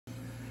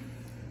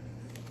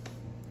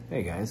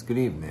Hey guys, good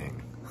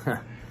evening.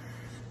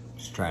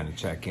 Just trying to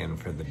check in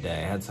for the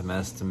day. Had some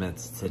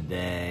estimates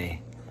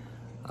today.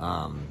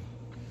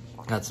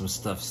 Got some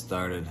stuff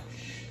started.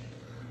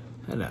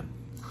 Had a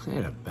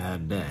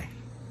bad day,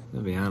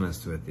 to be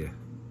honest with you.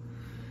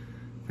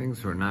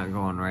 Things were not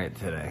going right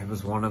today. It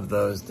was one of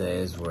those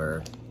days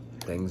where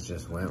things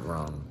just went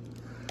wrong.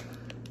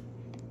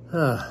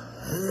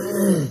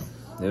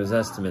 It was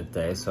estimate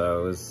day,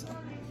 so it was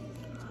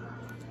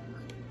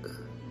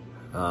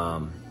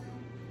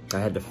I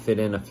had to fit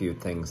in a few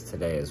things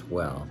today as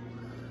well.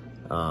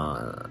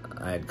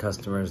 I had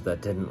customers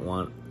that didn't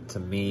want to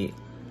meet.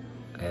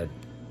 I had,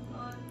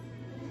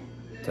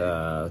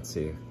 let's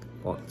see,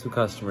 well, 2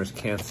 customers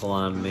cancel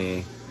on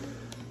me.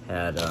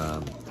 Had,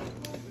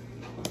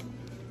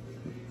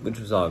 which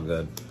was all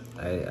good.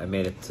 I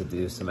made it to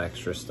do some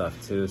extra stuff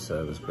too,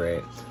 so it was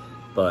great.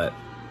 But,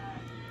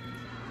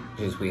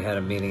 geez, we had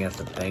a meeting at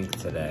the bank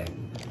today.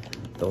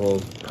 The whole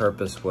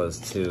purpose was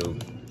to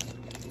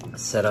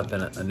set up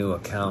a new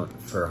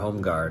account for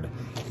HomeGuard,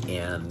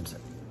 and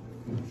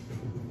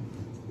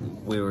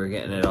we were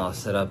getting it all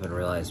set up and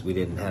realized we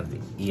didn't have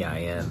the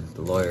EIN.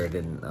 The lawyer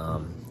didn't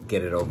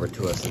get it over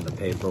to us in the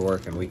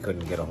paperwork, and we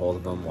couldn't get a hold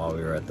of him while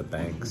we were at the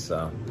bank.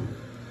 So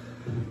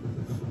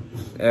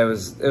it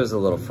was a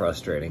little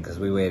frustrating because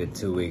we waited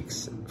 2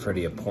 weeks for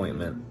the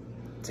appointment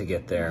to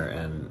get there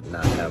and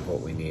not have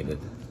what we needed.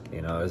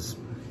 You know, it was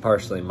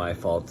partially my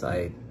fault.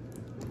 I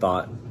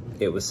thought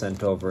it was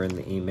sent over in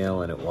the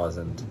email and it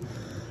wasn't.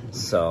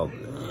 So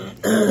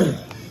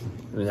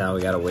now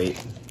we gotta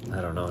wait, I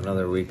don't know,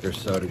 another week or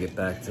so to get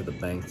back to the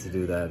bank to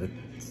do that.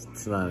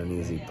 It's not an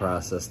easy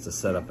process to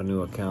set up a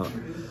new account.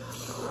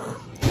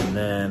 And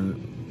then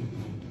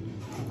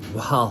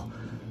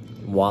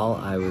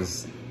while I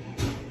was,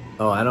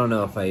 I don't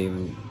know if I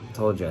even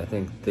told you, I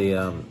think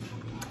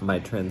my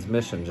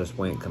transmission just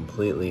went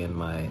completely in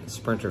my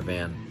Sprinter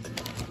van,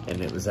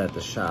 and it was at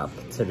the shop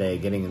today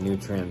getting a new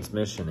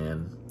transmission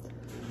in.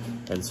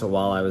 And so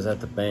while I was at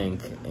the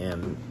bank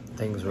and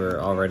things were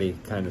already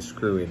kind of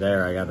screwy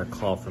there, I got a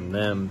call from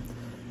them.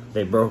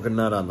 They broke a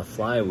nut on the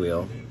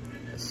flywheel,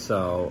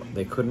 so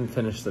they couldn't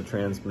finish the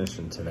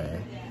transmission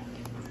today.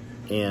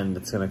 And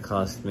it's gonna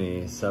cost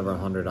me several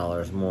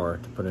 $100s more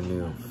to put a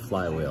new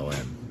flywheel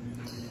in.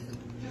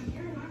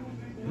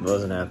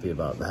 Wasn't happy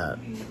about that.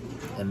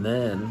 And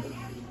then,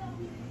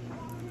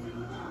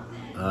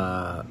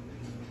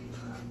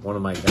 one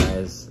of my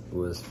guys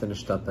was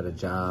finished up at a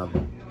job.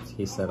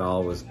 He said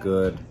all was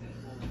good,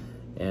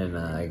 and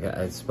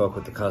I spoke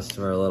with the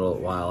customer a little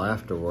while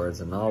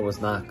afterwards, and all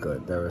was not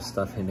good. There was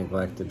stuff he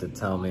neglected to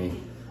tell me.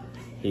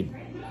 He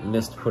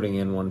missed putting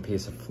in one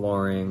piece of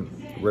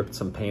flooring, ripped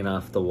some paint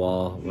off the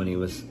wall when he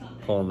was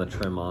pulling the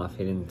trim off.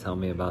 He didn't tell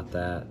me about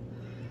that.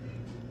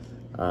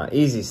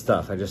 Easy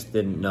stuff, I just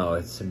didn't know.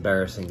 It's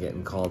embarrassing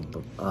getting told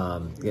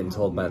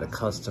by the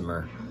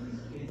customer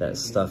that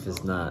stuff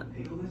is not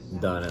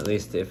done. At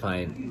least if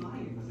I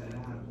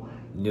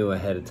knew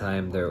ahead of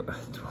time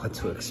what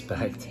to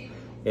expect.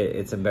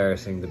 It's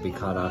embarrassing to be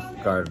caught off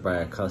guard by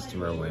a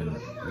customer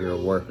when your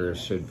workers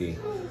should be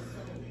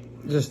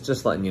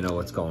just letting you know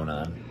what's going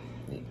on,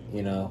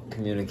 you know,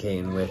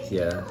 communicating with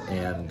you.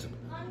 And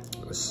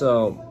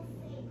so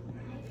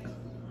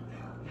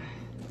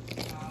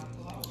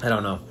I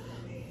don't know,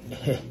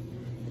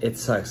 it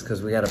sucks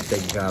because we got a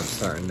big job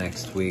starting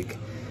next week,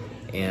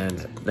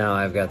 and now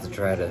I've got to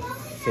try to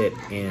fit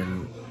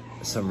in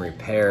some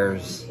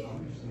repairs.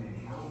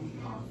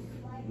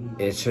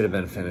 It should have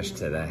been finished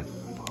today.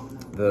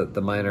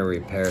 The minor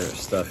repair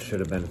stuff should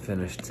have been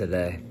finished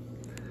today.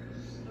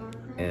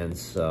 And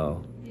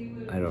so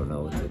I don't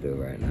know what to do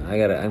right now.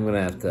 I'm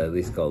gonna have to at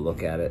least go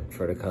look at it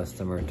for the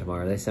customer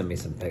tomorrow. They sent me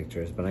some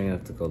pictures, but I'm gonna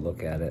have to go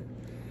look at it.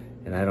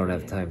 And I don't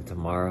have time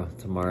tomorrow.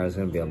 Tomorrow is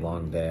gonna be a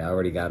long day. I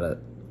already got a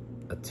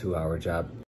 2-hour job